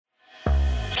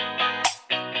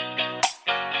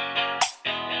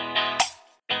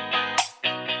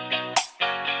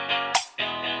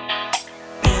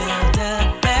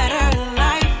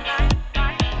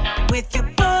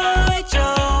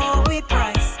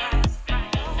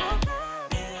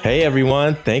Hey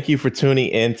everyone, thank you for tuning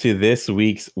in to this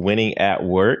week's Winning at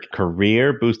Work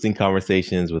career boosting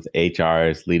conversations with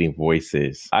HR's leading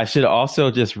voices. I should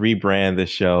also just rebrand the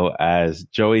show as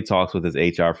Joey talks with his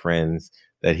HR friends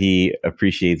that he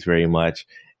appreciates very much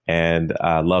and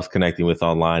loves connecting with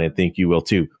online, and think you will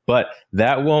too. But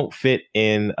that won't fit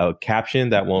in a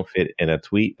caption, that won't fit in a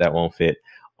tweet, that won't fit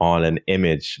on an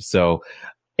image. So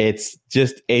it's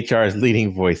just HR's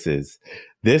leading voices.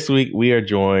 This week, we are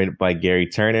joined by Gary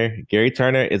Turner. Gary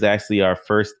Turner is actually our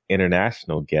first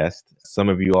international guest. Some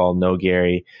of you all know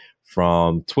Gary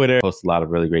from Twitter, posts a lot of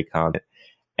really great content,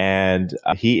 and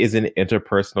he is an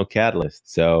interpersonal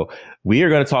catalyst. So we are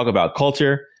going to talk about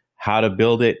culture, how to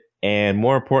build it, and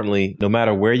more importantly, no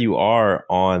matter where you are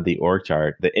on the org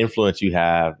chart, the influence you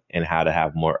have and how to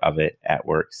have more of it at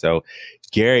work. So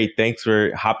Gary, thanks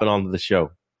for hopping on the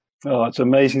show. Oh, it's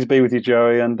amazing to be with you,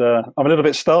 Joey. And I'm a little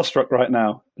bit starstruck right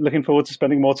now. Looking forward to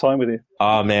spending more time with you.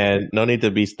 Oh man, no need to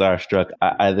be starstruck.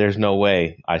 There's no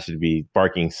way I should be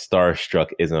barking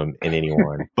starstruckism in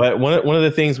anyone. But one of the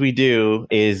things we do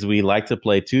is we like to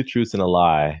play two truths and a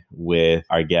lie with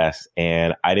our guests.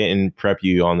 And I didn't prep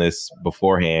you on this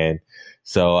beforehand,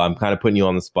 so I'm kind of putting you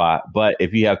on the spot. But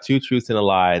if you have two truths and a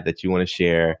lie that you want to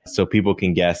share so people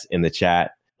can guess in the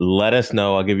chat, let us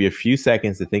know. I'll give you a few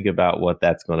seconds to think about what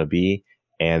that's going to be.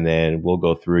 And then we'll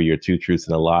go through your two truths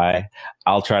and a lie.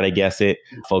 I'll try to guess it.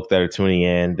 Folks that are tuning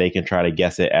in, they can try to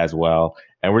guess it as well.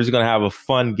 And we're just going to have a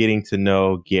fun getting to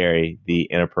know Gary, the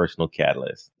interpersonal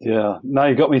catalyst. Yeah. Now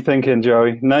you got me thinking,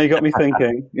 Joey. Now you got me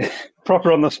thinking.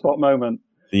 Proper on the spot moment.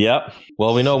 Yep.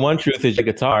 Well, we know one truth is your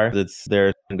guitar. There's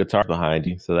some guitars behind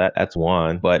you. So that's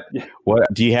one. But what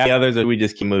do you have the others, or we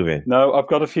just keep moving? No, I've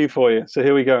got a few for you. So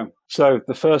here we go. So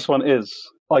the first one is,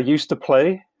 I used to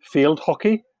play field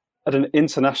hockey at an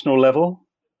international level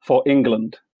for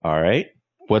England. All right.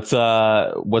 What's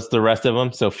the rest of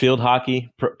them? So field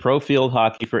hockey, pro field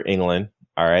hockey for England.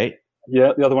 All right.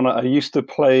 Yeah. The other one, I used to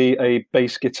play a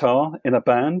bass guitar in a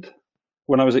band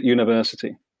when I was at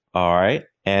university. All right.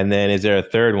 And then is there a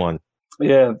third one?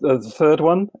 Yeah, the third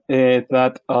one is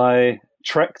that I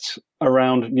trekked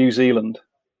around New Zealand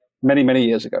many, many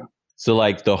years ago. So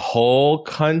like the whole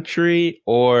country,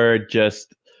 or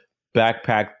just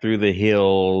backpack through the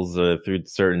hills or through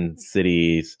certain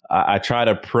cities? I try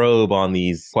to probe on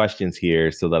these questions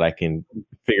here so that I can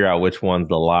figure out which one's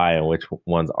the lie and which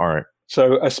ones aren't.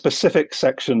 So a specific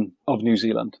section of New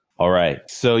Zealand. All right.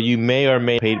 So you may or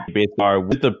may play bass guitar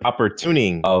with the proper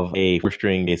tuning of a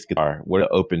four-string bass guitar. What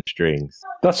are open strings?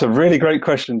 That's a really great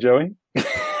question, Joey.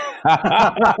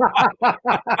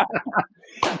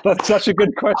 That's such a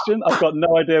good question. I've got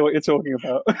no idea what you're talking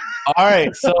about. All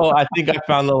right. So I think I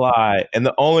found the lie. And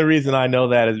the only reason I know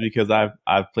that is because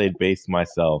I've played bass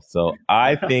myself. So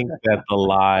I think that the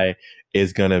lie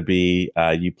is going to be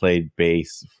you played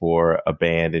bass for a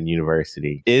band in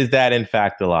university. Is that in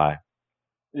fact a lie?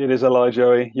 It is a lie,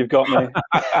 Joey. You've got me.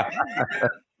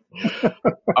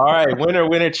 All right.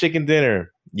 Winner, chicken dinner.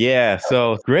 Yeah.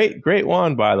 So great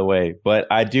one, by the way. But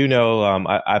I do know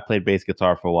I played bass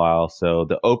guitar for a while. So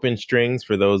the open strings,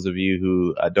 for those of you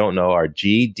who don't know, are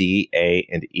G, D, A,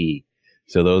 and E.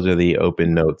 So those are the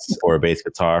open notes for a bass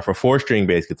guitar, for four-string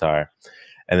bass guitar.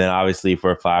 And then obviously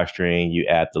for a five-string, you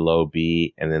add the low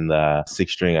B. And then the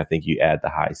six-string, I think you add the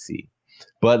high C.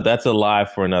 But that's a lie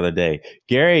for another day.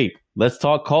 Gary, let's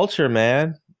talk culture,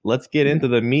 man. Let's get into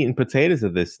the meat and potatoes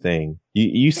of this thing.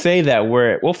 You say that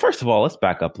well, first of all, let's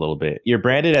back up a little bit. You're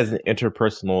branded as an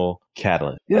interpersonal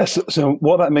catalyst. Yes. So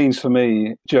what that means for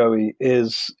me, Joey,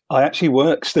 is I actually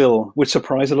work still, which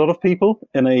surprised a lot of people,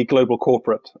 in a global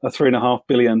corporate, a 3.5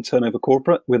 billion turnover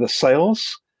corporate with a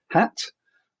sales hat.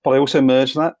 But I also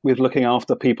merge that with looking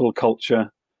after people,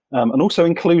 culture, and also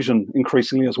inclusion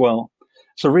increasingly as well.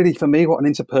 So really, for me, what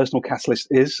an interpersonal catalyst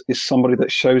is somebody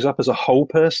that shows up as a whole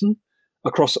person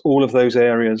across all of those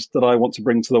areas that I want to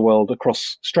bring to the world,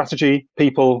 across strategy,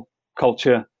 people,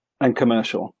 culture, and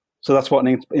commercial. So that's what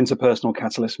an interpersonal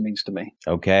catalyst means to me.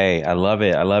 Okay, I love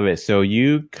it. So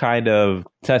you kind of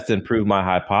test and prove my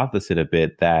hypothesis a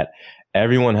bit that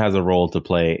everyone has a role to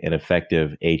play in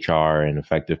effective HR and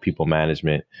effective people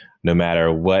management, no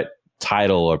matter what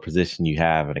title or position you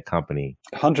have in a company.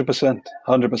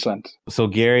 100%. So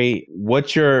Gary,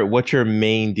 what's your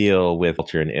main deal with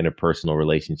culture and interpersonal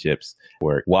relationships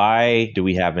work? Why do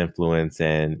we have influence,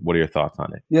 and what are your thoughts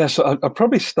on it? Yeah, so I'll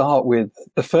probably start with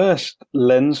the first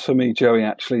lens for me, Joey,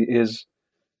 actually is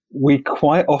we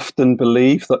quite often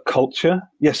believe that culture,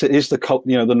 yes, it is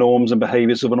the norms and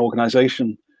behaviors of an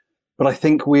organization. But I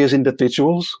think we as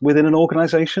individuals within an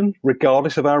organization,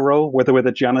 regardless of our role, whether we're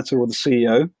the janitor or the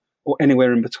CEO, or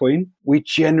anywhere in between. We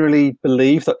generally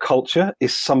believe that culture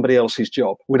is somebody else's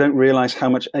job. We don't realize how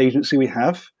much agency we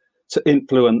have to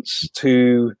influence,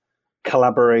 to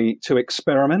collaborate, to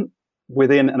experiment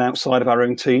within and outside of our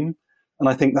own team. And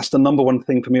I think that's the number one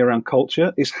thing for me around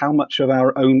culture, is how much of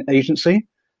our own agency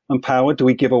and power do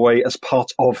we give away as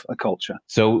part of a culture?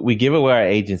 So we give away our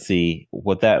agency.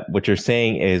 What you're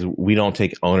saying is we don't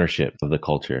take ownership of the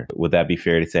culture. Would that be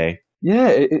fair to say?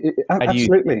 Yeah,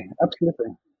 absolutely. Absolutely.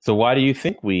 So why do you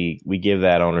think we give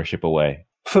that ownership away?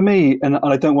 For me, and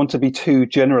I don't want to be too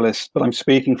generalist, but I'm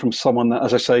speaking from someone that,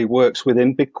 as I say, works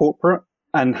within big corporate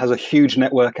and has a huge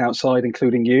network outside,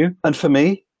 including you. And for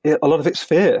me, a lot of it's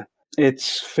fear.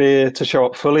 It's fear to show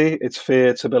up fully. It's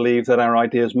fear to believe that our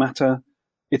ideas matter.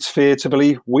 It's fear to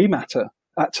believe we matter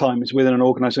at times within an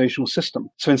organizational system.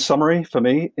 So in summary, for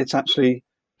me, it's actually,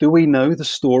 do we know the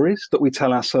stories that we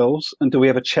tell ourselves, and do we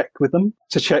ever check with them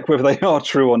to check whether they are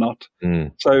true or not?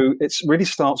 So it really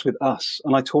starts with us.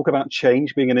 And I talk about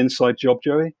change being an inside job,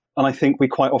 Joey. And I think we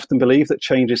quite often believe that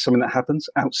change is something that happens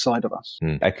outside of us.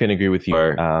 I couldn't agree with you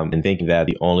more in thinking that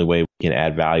the only way we can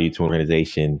add value to an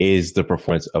organization is the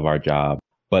performance of our job.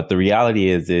 But the reality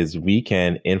is we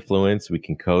can influence, we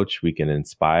can coach, we can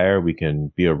inspire, we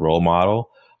can be a role model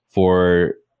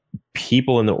for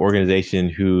people in the organization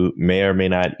who may or may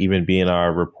not even be in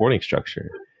our reporting structure.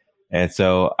 And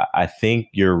so I think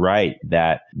you're right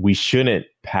that we shouldn't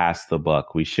pass the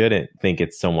buck. We shouldn't think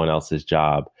it's someone else's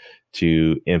job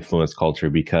to influence culture,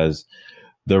 because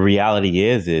the reality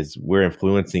is we're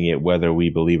influencing it whether we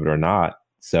believe it or not.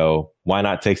 So why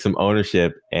not take some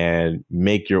ownership and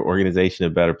make your organization a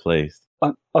better place?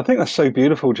 I think that's so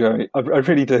beautiful, Joey. I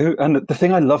really do. And the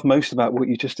thing I love most about what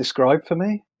you just described for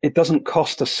me, it doesn't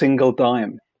cost a single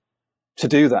dime to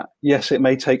do that. Yes, it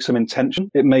may take some intention.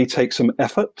 It may take some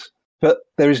effort, but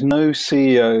there is no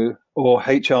CEO or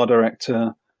HR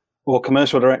director or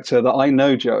commercial director that I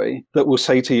know, Joey, that will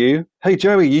say to you, hey,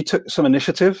 Joey, you took some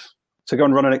initiative to go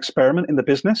and run an experiment in the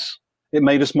business. It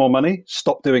made us more money.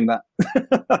 Stop doing that.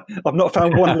 I've not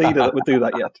found one leader that would do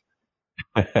that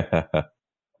yet.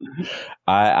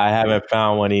 I haven't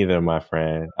found one either, my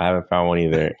friend. I haven't found one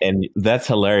either. And that's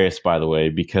hilarious, by the way,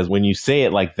 because when you say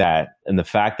it like that, and the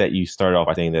fact that you start off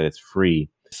by saying that it's free,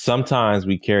 sometimes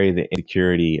we carry the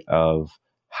insecurity of,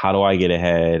 how do I get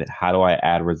ahead? How do I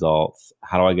add results?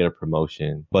 How do I get a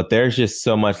promotion? But there's just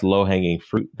so much low-hanging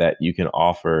fruit that you can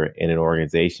offer in an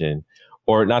organization.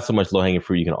 Or not so much low-hanging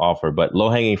fruit you can offer, but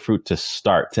low-hanging fruit to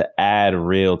start to add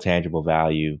real tangible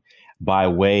value by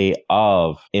way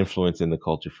of influencing the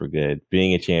culture for good,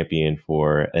 being a champion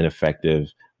for an effective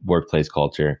workplace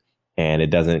culture. And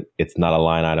it's not a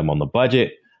line item on the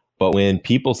budget, but when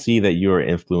people see that you're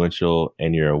influential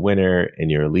and you're a winner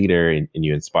and you're a leader and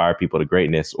you inspire people to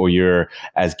greatness, or you're,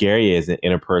 as Gary is, an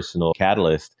interpersonal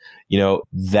catalyst,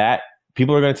 that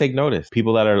people are going to take notice.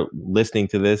 People that are listening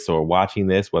to this or watching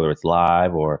this, whether it's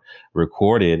live or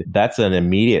recorded, that's an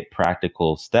immediate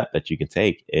practical step that you can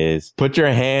take, is put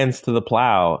your hands to the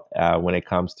plow when it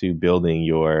comes to building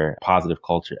your positive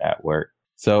culture at work.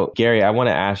 So, Gary, I want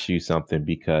to ask you something,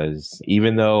 because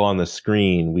even though on the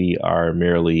screen we are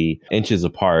merely inches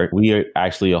apart, we are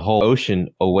actually a whole ocean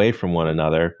away from one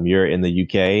another. You're in the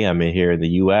UK, I'm here in the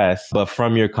US. But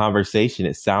from your conversation,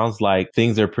 it sounds like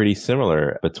things are pretty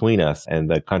similar between us and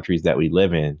the countries that we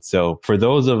live in. So for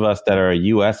those of us that are a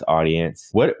US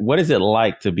audience, what is it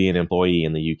like to be an employee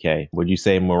in the UK? Would you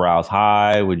say morale's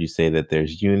high? Would you say that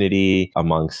there's unity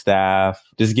among staff?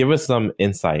 Just give us some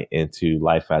insight into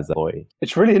life as an employee.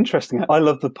 It's really interesting. I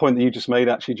love the point that you just made,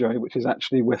 actually, Joey, which is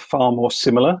actually we're far more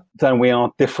similar than we are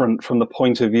different from the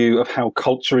point of view of how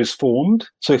culture is formed.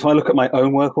 So if I look at my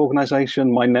own work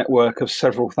organization, my network of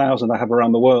several thousand I have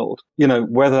around the world,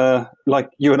 whether like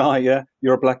you and I,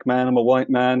 you're a black man, I'm a white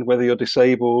man, whether you're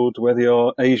disabled, whether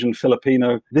you're Asian,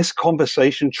 Filipino, this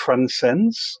conversation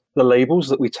transcends the labels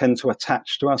that we tend to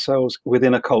attach to ourselves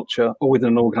within a culture or within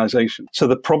an organization. So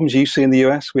the problems you see in the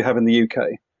US, we have in the UK.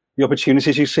 The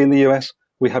opportunities you see in the US,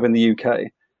 we have in the UK.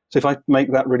 So if I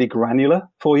make that really granular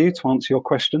for you to answer your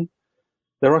question,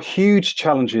 there are huge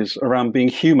challenges around being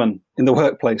human in the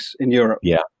workplace in Europe.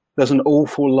 Yeah. There's an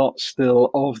awful lot still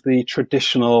of the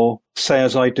traditional say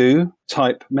as I do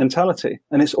type mentality.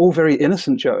 And it's all very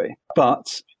innocent, Joey.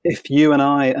 But if you and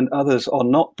I and others are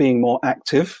not being more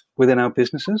active within our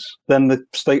businesses, then the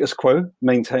status quo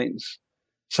maintains.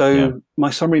 So my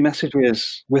summary message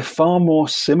is we're far more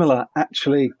similar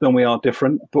actually than we are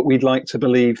different, but we'd like to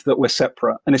believe that we're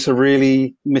separate. And it's a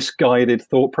really misguided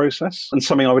thought process, and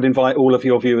something I would invite all of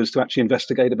your viewers to actually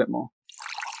investigate a bit more.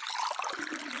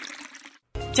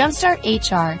 Jumpstart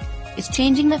HR is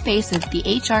changing the face of the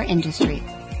HR industry.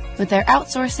 with their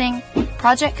outsourcing,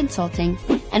 project consulting,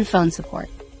 and phone support.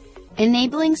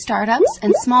 Enabling startups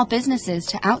and small businesses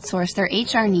to outsource their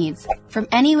HR needs from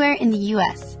anywhere in the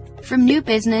U.S., from new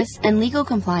business and legal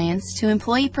compliance to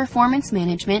employee performance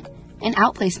management and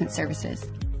outplacement services.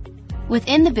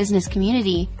 Within the business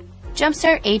community,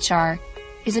 Jumpstart HR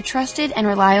is a trusted and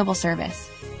reliable service.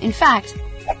 In fact,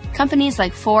 companies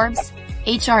like Forbes,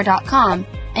 HR.com,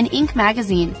 and Inc.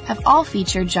 magazine have all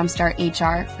featured Jumpstart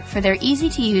HR for their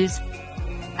easy-to-use,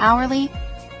 hourly,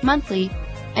 monthly,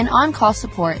 and on-call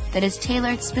support that is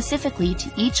tailored specifically to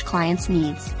each client's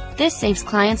needs. This saves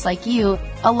clients like you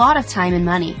a lot of time and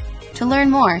money. To learn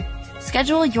more,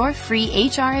 schedule your free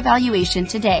HR evaluation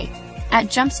today at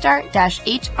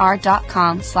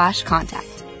jumpstart-hr.com/contact.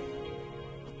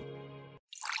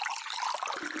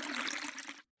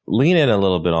 Lean in a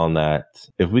little bit on that.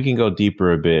 If we can go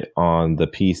deeper a bit on the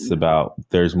piece about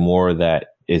there's more that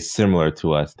is similar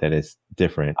to us that is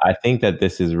different. I think that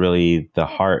this is really the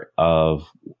heart of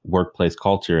workplace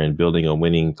culture and building a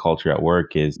winning culture at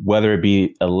work is whether it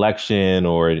be election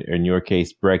or in your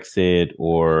case, Brexit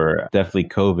or definitely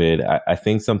COVID. I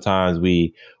think sometimes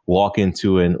we walk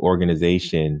into an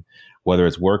organization, whether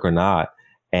it's work or not,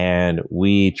 and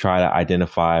we try to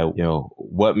identify,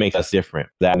 what makes us different.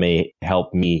 That may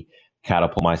help me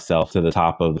catapult myself to the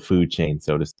top of the food chain,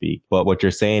 so to speak. But what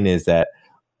you're saying is that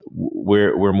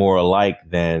we're more alike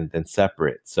than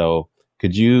separate. So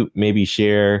could you maybe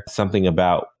share something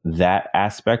about that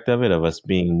aspect of it, of us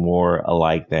being more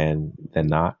alike than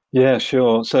not? Yeah,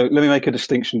 sure. So let me make a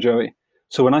distinction, Joey.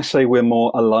 So when I say we're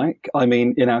more alike, I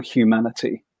mean in our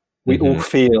humanity. We all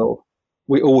feel,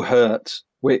 we all hurt,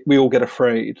 we all get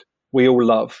afraid, we all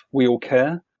love, we all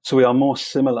care. So we are more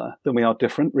similar than we are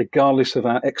different, regardless of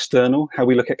our external, how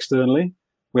we look externally.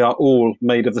 We are all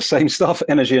made of the same stuff,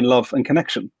 energy and love and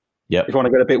connection. Yep. If you want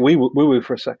to get a bit woo-woo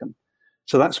for a second.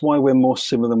 So that's why we're more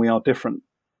similar than we are different.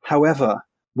 However,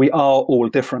 we are all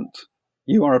different.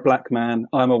 You are a black man,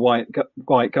 I'm a white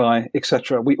guy,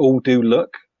 etc. We all do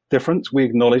look different. We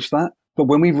acknowledge that. But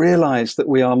when we realize that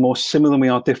we are more similar than we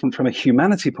are different from a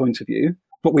humanity point of view,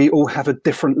 but we all have a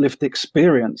different lived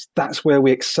experience, that's where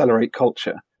we accelerate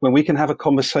culture. When we can have a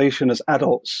conversation as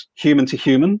adults, human to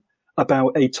human,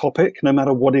 about a topic, no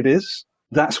matter what it is,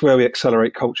 that's where we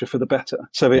accelerate culture for the better.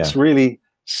 So it's really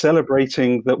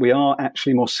celebrating that we are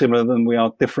actually more similar than we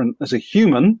are different as a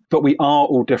human, but we are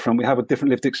all different. We have a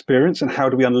different lived experience. And how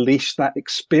do we unleash that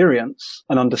experience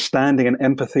and understanding and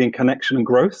empathy and connection and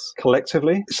growth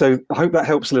collectively? So I hope that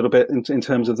helps a little bit in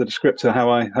terms of the descriptor,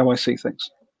 how I see things.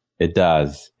 It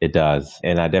does. It does.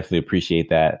 And I definitely appreciate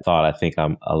that thought. I think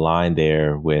I'm aligned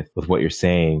there with what you're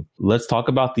saying. Let's talk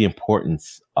about the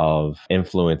importance of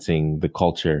influencing the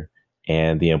culture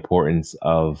and the importance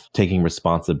of taking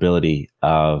responsibility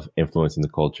of influencing the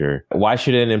culture. Why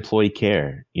should an employee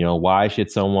care? Why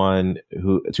should someone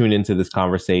who tune into this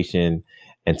conversation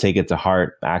and take it to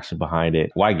heart, action behind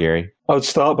it? Why, Gary? I would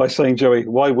start by saying, Joey,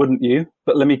 why wouldn't you?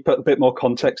 But let me put a bit more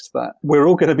context to that. We're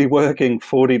all going to be working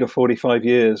 40 to 45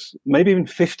 years, maybe even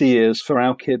 50 years for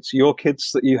our kids, your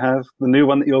kids that you have, the new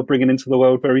one that you're bringing into the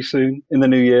world very soon in the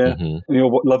new year, and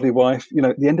your lovely wife.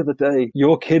 At the end of the day,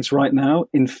 your kids right now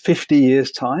in 50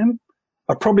 years' time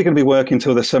are probably going to be working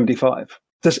till they're 75.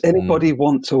 Does anybody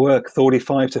want to work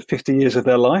 45 to 50 years of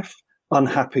their life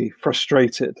unhappy,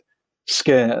 frustrated,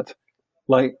 scared?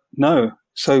 No.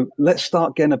 So let's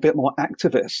start getting a bit more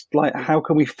activist. How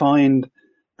can we find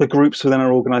the groups within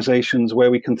our organizations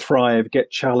where we can thrive,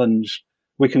 get challenged,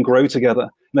 we can grow together?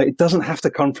 It doesn't have to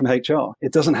come from HR.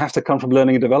 It doesn't have to come from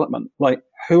learning and development.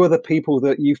 Who are the people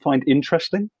that you find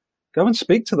interesting? Go and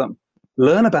speak to them.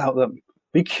 Learn about them.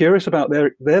 Be curious about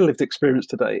their lived experience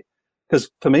today. Because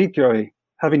for me, Joey,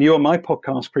 having you on my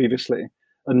podcast previously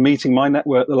and meeting my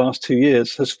network the last 2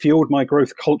 years has fueled my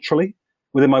growth culturally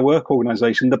within my work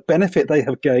organization. The benefit they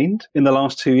have gained in the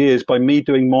last 2 years by me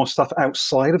doing more stuff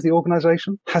outside of the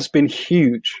organization has been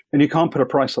huge. And you can't put a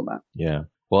price on that. Yeah.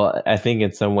 Well, I think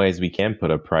in some ways we can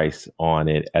put a price on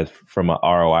it from an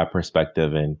ROI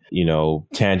perspective and,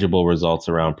 tangible results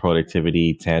around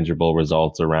productivity, tangible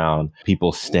results around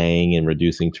people staying and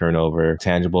reducing turnover,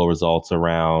 tangible results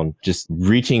around just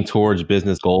reaching towards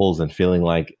business goals and feeling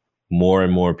like more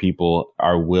and more people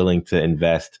are willing to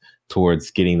invest towards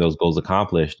getting those goals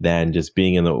accomplished than just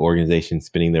being in the organization,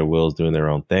 spinning their wheels, doing their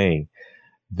own thing.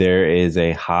 There is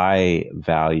a high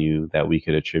value that we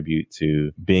could attribute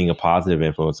to being a positive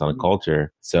influence on a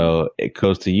culture. So it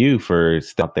goes to you for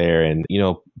out there and,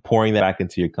 pouring that back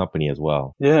into your company as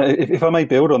well. Yeah, if I may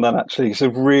build on that, actually, it's a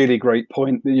really great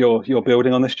point that you're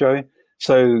building on this, Joey.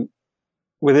 So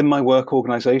within my work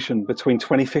organization between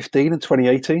 2015 and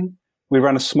 2018, We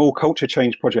ran a small culture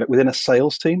change project within a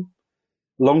sales team.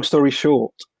 Long story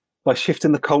short, by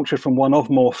shifting the culture from one of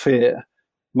more fear,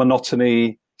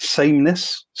 monotony,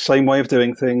 sameness, same way of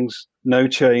doing things, no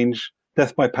change,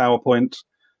 death by PowerPoint,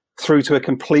 through to a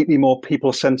completely more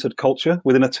people-centered culture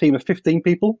within a team of 15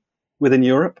 people within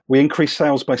Europe. We increased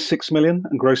sales by 6 million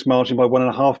and gross margin by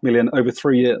 1.5 million over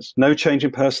 3 years. No change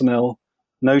in personnel,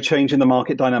 no change in the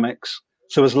market dynamics.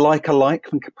 So as like-alike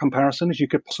comparison as you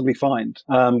could possibly find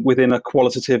within a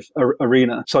qualitative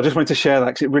arena. So I just wanted to share that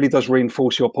because it really does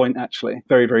reinforce your point, actually,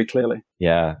 very, very clearly.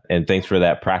 Yeah. And thanks for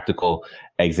that practical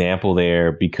example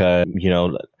there, because,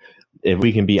 if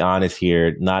we can be honest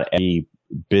here, not every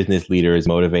business leader is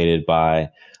motivated by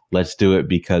let's do it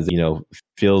because,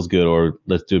 feels good, or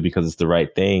let's do it because it's the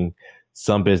right thing.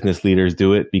 Some business leaders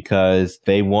do it because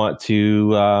they want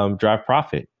to drive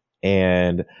profit.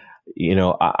 And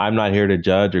I'm not here to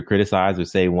judge or criticize or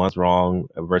say one's wrong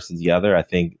versus the other. I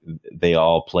think they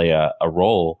all play a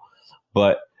role,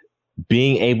 but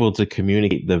being able to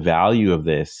communicate the value of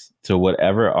this to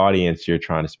whatever audience you're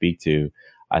trying to speak to,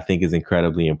 I think is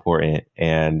incredibly important.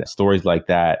 And stories like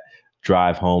that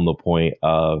drive home the point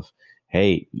of,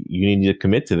 hey, you need to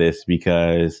commit to this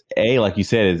because A, like you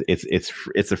said,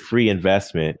 it's a free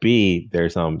investment. B,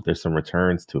 there's some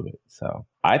returns to it. So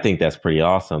I think that's pretty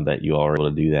awesome that you all are able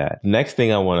to do that. Next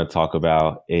thing I want to talk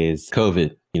about is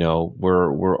COVID.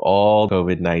 We're all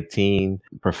COVID-19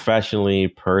 professionally,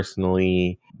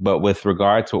 personally, but with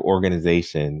regard to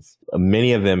organizations,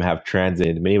 many of us have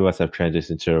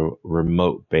transitioned to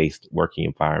remote-based working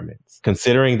environments.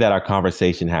 Considering that our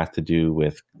conversation has to do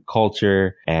with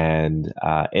culture and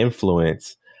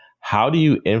influence, how do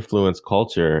you influence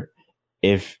culture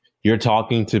if you're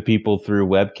talking to people through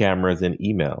web cameras and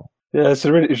email? Yeah, it's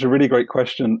a really great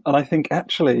question. And I think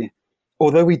actually,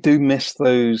 although we do miss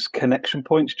those connection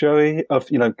points, Joey, of,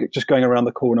 just going around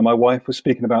the corner, my wife was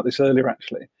speaking about this earlier,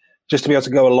 actually, just to be able to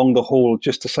go along the hall,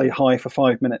 just to say hi for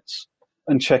 5 minutes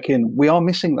and check in. We are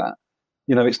missing that.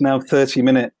 It's now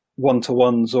 30-minute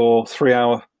one-to-ones or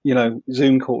 3-hour,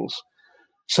 Zoom calls.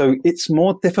 So it's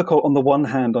more difficult on the one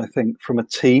hand, I think, from a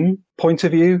team point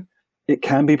of view, it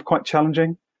can be quite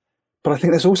challenging, but I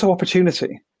think there's also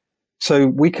opportunity. So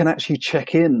we can actually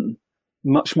check in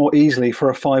much more easily for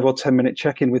a 5 or 10-minute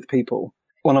check-in with people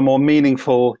on a more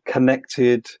meaningful,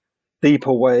 connected,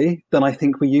 deeper way than I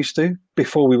think we used to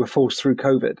before we were forced through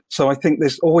COVID. So I think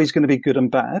there's always going to be good and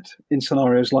bad in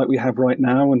scenarios like we have right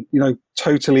now, and,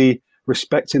 totally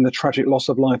respecting the tragic loss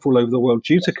of life all over the world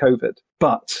due to COVID.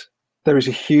 But there is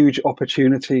a huge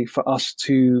opportunity for us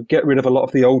to get rid of a lot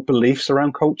of the old beliefs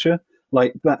around culture,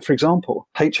 like that, for example,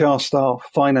 HR staff,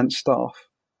 finance staff,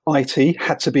 IT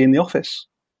had to be in the office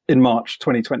in March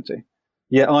 2020.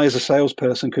 Yet I, as a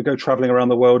salesperson, could go traveling around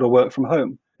the world or work from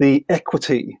home. The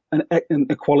equity and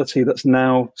equality that's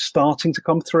now starting to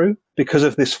come through because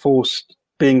of this force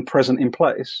being present in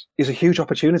place is a huge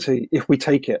opportunity if we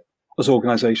take it as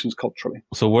organizations culturally.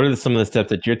 So what are some of the steps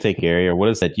that you're taking, Gary, or what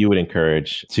is that you would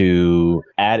encourage to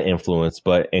add influence,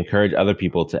 but encourage other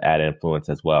people to add influence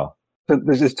as well? So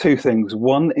there's 2 things.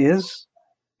 One is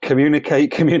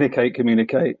communicate.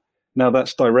 Now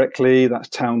that's directly, that's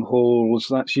town halls,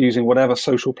 that's using whatever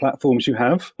social platforms you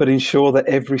have, but ensure that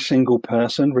every single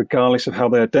person, regardless of how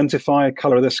they identify,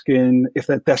 color of their skin, if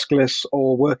they're deskless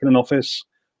or work in an office,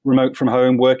 remote from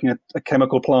home, working at a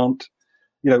chemical plant,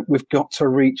 we've got to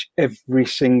reach every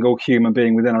single human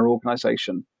being within our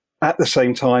organization at the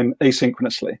same time,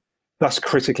 asynchronously. That's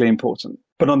critically important.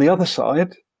 But on the other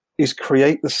side is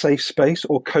create the safe space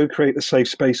or co-create the safe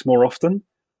space more often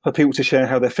for people to share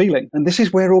how they're feeling. And this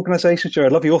is where organizations, Joe,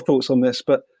 I'd love your thoughts on this,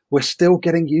 but we're still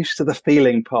getting used to the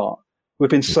feeling part.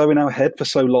 We've been so in our head for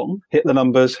so long, hit the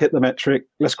numbers, hit the metric,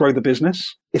 let's grow the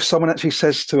business. If someone actually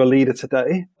says to a leader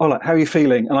today, how are you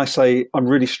feeling? And I say, I'm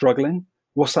really struggling.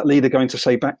 What's that leader going to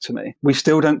say back to me? We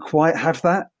still don't quite have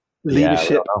that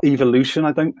leadership evolution,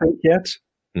 I don't think, yet.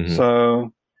 Mm-hmm.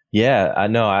 So yeah, I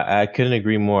know. I couldn't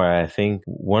agree more. I think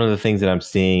one of the things that I'm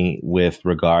seeing with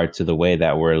regard to the way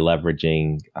that we're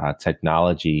leveraging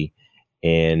technology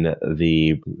in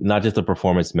not just the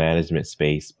performance management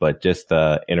space, but just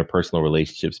the interpersonal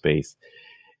relationship space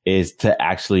is to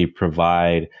actually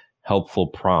provide helpful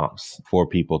prompts for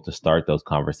people to start those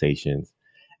conversations.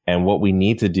 And what we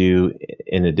need to do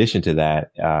in addition to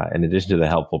that, in addition to the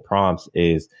helpful prompts,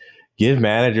 is give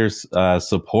managers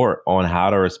support on how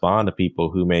to respond to people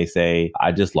who may say,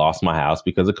 I just lost my house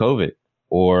because of COVID,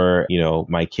 or,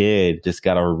 my kid just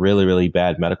got a really, really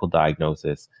bad medical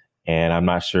diagnosis and I'm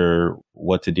not sure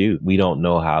what to do. We don't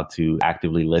know how to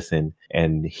actively listen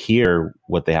and hear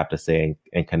what they have to say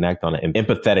and connect on an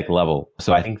empathetic level.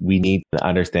 So I think we need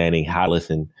understanding how to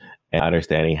listen and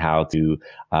understanding how to,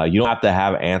 you don't have to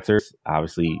have answers.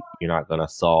 Obviously, you're not going to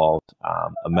solve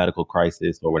a medical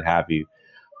crisis or what have you,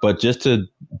 but just to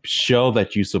show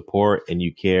that you support and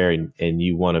you care and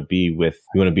you want to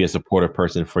be a supportive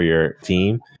person for your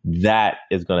team, that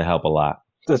is going to help a lot.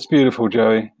 That's beautiful,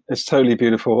 Joey. It's totally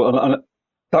beautiful. And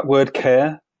that word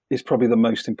care is probably the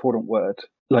most important word.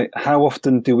 Like, how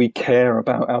often do we care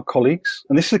about our colleagues?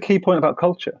 And this is a key point about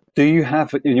culture. Do you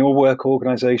have in your work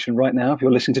organization right now, if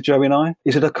you're listening to Joey and I,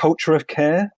 is it a culture of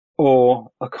care or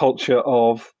a culture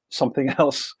of something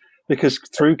else? Because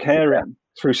through caring,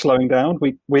 through slowing down,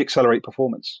 we accelerate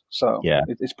performance. So yeah,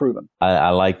 it's proven.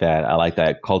 I like that. I like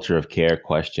that culture of care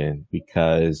question,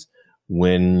 because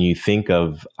when you think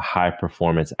of high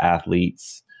performance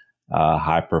athletes,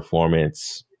 high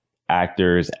performance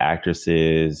actors,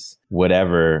 actresses,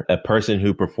 whatever, a person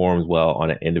who performs well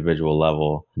on an individual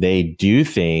level, they do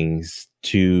things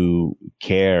to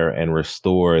care and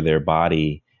restore their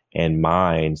body and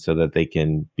mind so that they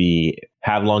can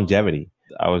have longevity.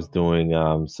 I was doing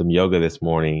some yoga this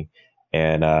morning,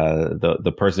 and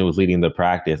the person who was leading the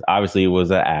practice, obviously it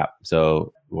was an app,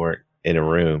 so we weren't in a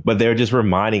room, but they're just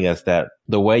reminding us that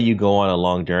the way you go on a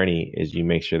long journey is you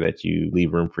make sure that you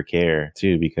leave room for care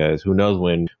too, because who knows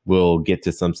when we'll get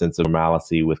to some sense of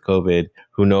normalcy with COVID.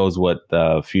 Who knows what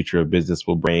the future of business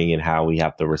will bring and how we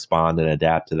have to respond and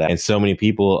adapt to that. And so many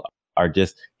people are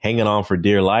just hanging on for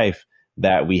dear life,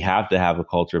 that we have to have a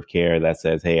culture of care that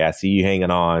says, hey, I see you hanging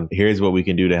on. Here's what we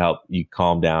can do to help you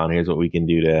calm down. Here's what we can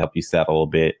do to help you settle a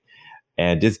bit.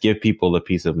 And just give people the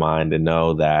peace of mind to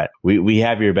know that we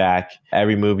have your back.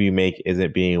 Every move you make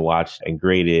isn't being watched and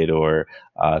graded or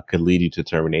could lead you to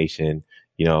termination.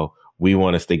 You know, we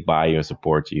want to stick by you and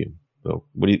support you. So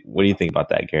what do you think about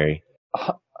that, Gary?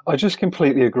 I just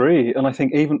completely agree. And I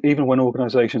think even when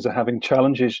organizations are having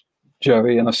challenges,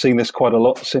 Joey, and I've seen this quite a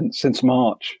lot since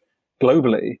March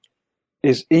globally,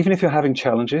 is even if you're having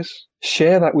challenges,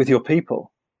 share that with your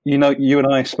people. You know, you and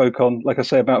I spoke on, like I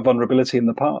say, about vulnerability in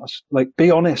the past. Like, be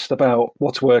honest about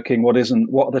what's working, what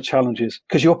isn't, what are the challenges,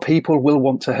 because your people will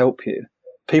want to help you.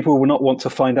 People will not want to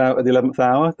find out at the 11th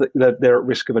hour that they're at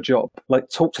risk of a job. Like,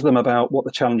 talk to them about what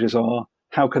the challenges are.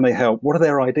 How can they help? What are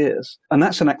their ideas? And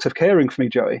that's an act of caring for me,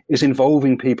 Joey, is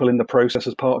involving people in the process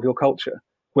as part of your culture,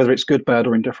 whether it's good, bad,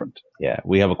 or indifferent. Yeah,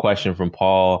 we have a question from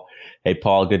Paul. Hey,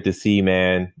 Paul, good to see you,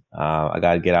 man. I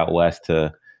got to get out west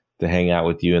to hang out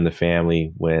with you and the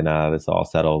family when this all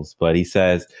settles. But he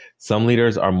says, some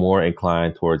leaders are more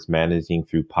inclined towards managing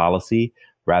through policy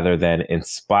rather than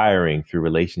inspiring through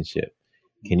relationship.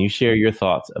 Can you share your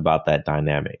thoughts about that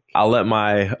dynamic? I'll let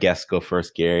my guests go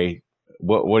first, Gary.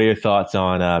 What are your thoughts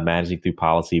on managing through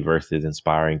policy versus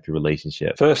inspiring through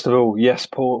relationship? First of all, yes,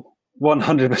 Paul,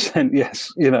 100%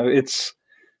 yes. You know, it's,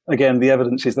 again, the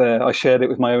evidence is there. I shared it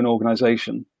with my own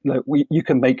organization. You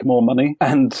can make more money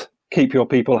and keep your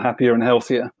people happier and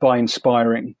healthier by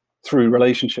inspiring through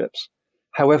relationships.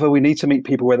 However, we need to meet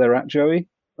people where they're at, Joey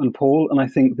and Paul. And I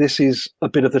think this is a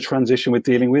bit of the transition we're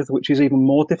dealing with, which is even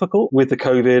more difficult with the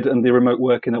COVID and the remote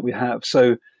working that we have.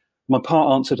 So my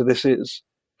part answer to this is,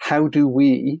 how do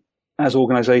we, as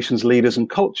organizations, leaders, and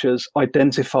cultures,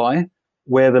 identify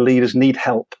where the leaders need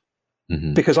help?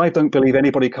 Mm-hmm. Because I don't believe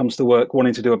anybody comes to work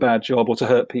wanting to do a bad job or to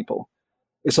hurt people.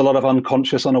 It's a lot of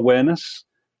unconscious unawareness.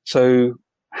 So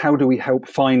how do we help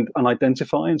find and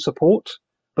identify and support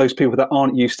those people that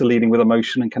aren't used to leading with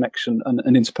emotion and connection and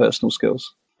interpersonal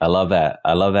skills? I love that.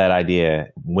 I love that idea.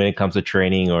 When it comes to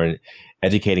training or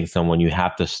educating someone, you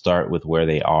have to start with where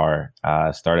they are,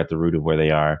 start at the root of where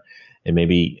they are, and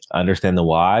maybe understand the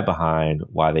why behind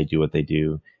why they do what they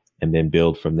do, and then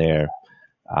build from there.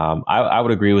 I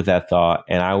would agree with that thought.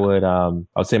 And I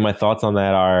would say my thoughts on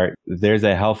that are, there's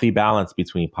a healthy balance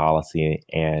between policy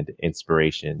and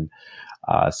inspiration.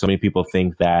 So many people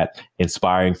think that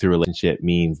inspiring through relationship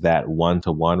means that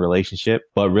one-to-one relationship,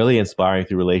 but really inspiring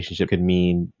through relationship could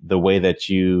mean the way that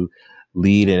you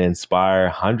lead and inspire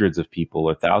hundreds of people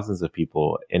or thousands of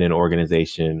people in an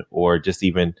organization, or just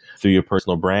even through your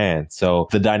personal brand. So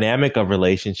the dynamic of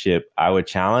relationship, I would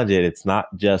challenge it. It's not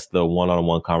just the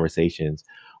one-on-one conversations,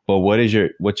 but what's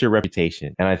your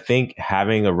reputation? And I think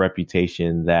having a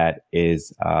reputation that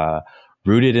is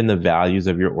rooted in the values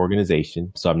of your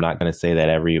organization. So I'm not going to say that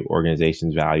every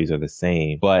organization's values are the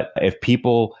same, but if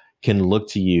people can look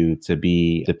to you to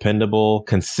be dependable,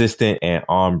 consistent, and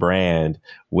on brand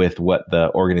with what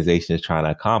the organization is trying to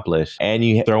accomplish, and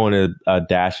you throw in a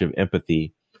dash of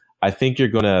empathy, I think you're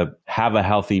going to have a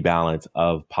healthy balance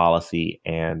of policy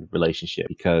and relationship,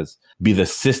 because be the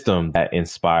system that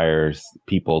inspires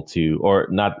people to, or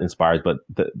not inspires, but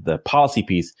the policy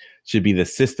piece should be the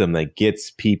system that gets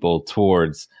people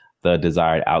towards the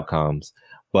desired outcomes.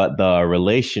 But the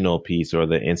relational piece or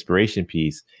the inspiration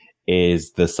piece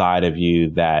is the side of you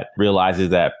that realizes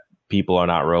that people are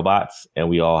not robots and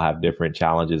we all have different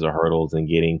challenges or hurdles in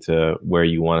getting to where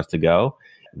you want us to go.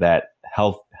 That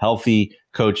healthy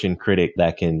coach and critic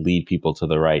that can lead people to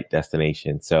the right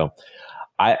destination. So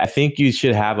I think you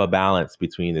should have a balance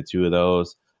between the two of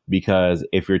those, because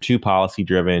if you're too policy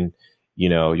driven,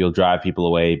 you'll drive people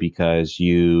away because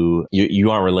you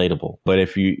aren't relatable. But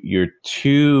if you're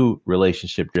too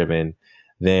relationship driven,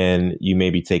 then you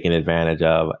may be taken advantage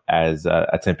of as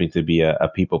attempting to be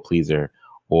a people pleaser,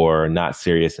 or not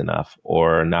serious enough,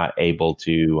 or not able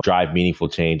to drive meaningful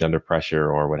change under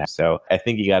pressure or what have you. So I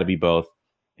think you got to be both.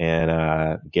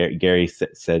 And Gary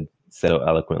said so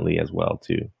eloquently as well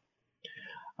too.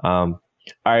 All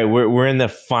right, we're in the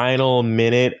final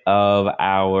minute of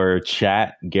our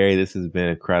chat. Gary, this has been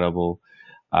incredible.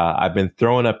 I've been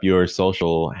throwing up your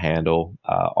social handle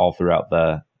all throughout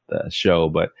the show,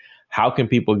 but how can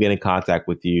people get in contact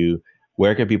with you?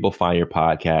 Where can people find your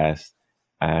podcast?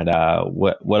 And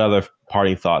what other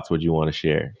parting thoughts would you want to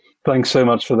share? Thanks so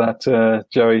much for that,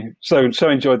 Joey. So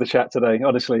enjoyed the chat today.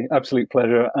 Honestly, absolute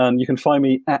pleasure. And you can find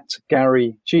me at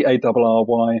Gary,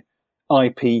 GARRY,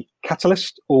 IP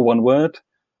Catalyst, all one word,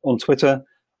 on Twitter,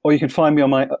 or you can find me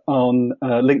on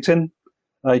LinkedIn.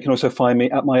 You can also find me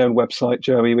at my own website,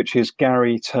 Joey, which is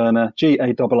Gary Turner,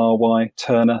 GARRY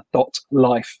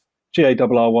Turner.life,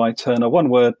 GARRY Turner, one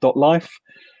word, .life.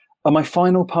 And my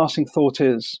final passing thought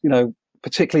is,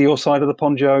 particularly your side of the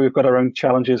pond, Joe, we've got our own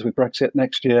challenges with Brexit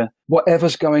next year.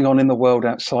 Whatever's going on in the world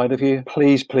outside of you,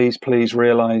 please, please, please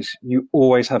realize you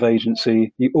always have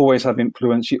agency, you always have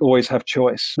influence, you always have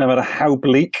choice. No matter how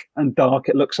bleak and dark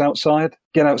it looks outside,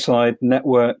 get outside,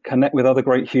 network, connect with other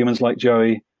great humans like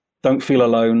Joey. Don't feel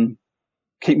alone.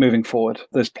 Keep moving forward.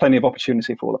 There's plenty of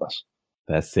opportunity for all of us.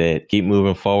 That's it. Keep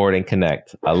moving forward and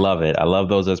connect. I love it. I love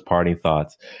those as parting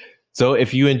thoughts. So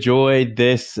if you enjoyed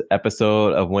this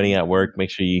episode of Winning at Work, make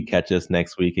sure you catch us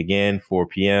next week again, 4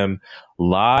 p.m.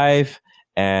 live.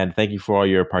 And thank you for all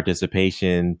your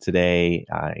participation today,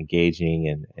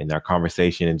 engaging in our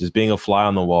conversation and just being a fly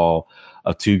on the wall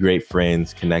of two great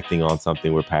friends connecting on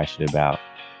something we're passionate about.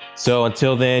 So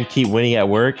until then, keep winning at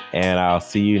work, and I'll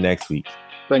see you next week.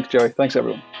 Thanks, Joey. Thanks,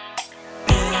 everyone.